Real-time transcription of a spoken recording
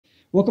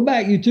Welcome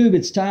back, YouTube.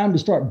 It's time to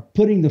start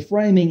putting the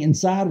framing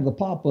inside of the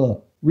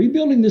pop-up.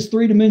 Rebuilding this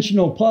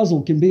three-dimensional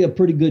puzzle can be a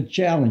pretty good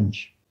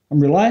challenge.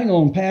 I'm relying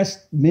on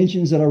past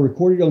mentions that I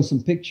recorded on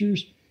some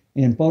pictures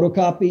and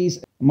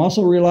photocopies. I'm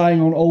also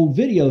relying on old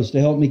videos to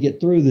help me get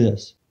through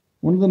this.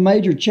 One of the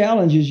major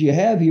challenges you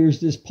have here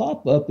is this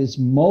pop-up is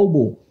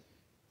mobile.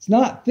 It's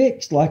not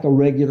fixed like a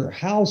regular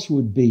house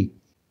would be.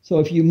 So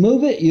if you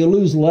move it, you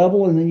lose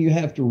level, and then you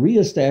have to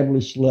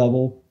reestablish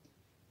level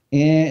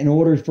in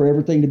order for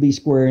everything to be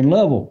square and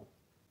level.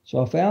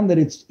 So I found that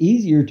it's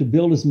easier to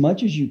build as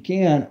much as you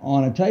can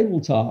on a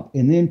tabletop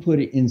and then put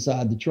it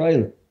inside the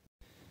trailer.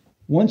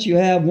 Once you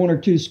have one or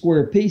two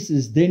square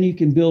pieces, then you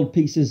can build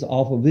pieces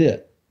off of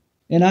it.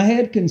 And I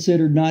had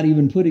considered not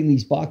even putting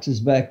these boxes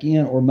back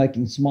in or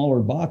making smaller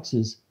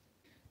boxes.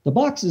 The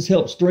boxes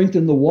help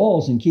strengthen the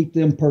walls and keep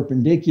them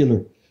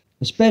perpendicular,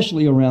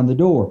 especially around the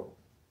door.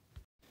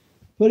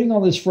 Putting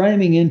all this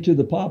framing into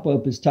the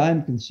pop-up is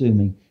time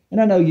consuming. And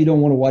I know you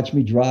don't want to watch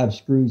me drive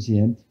screws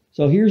in.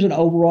 So here's an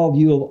overall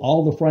view of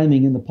all the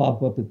framing in the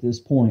pop-up at this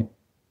point.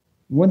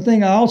 One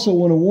thing I also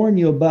want to warn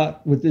you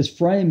about with this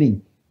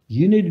framing,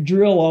 you need to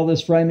drill all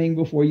this framing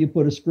before you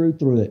put a screw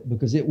through it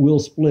because it will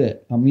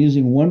split. I'm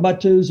using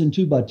 1x2s and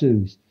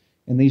 2x2s.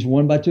 And these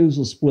 1x2s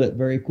will split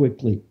very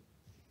quickly.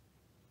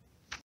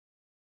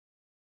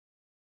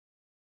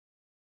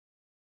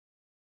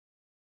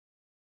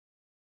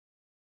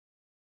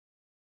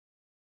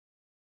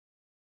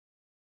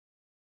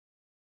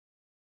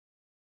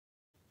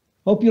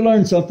 Hope you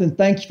learned something.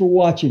 Thanks for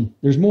watching.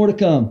 There's more to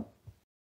come.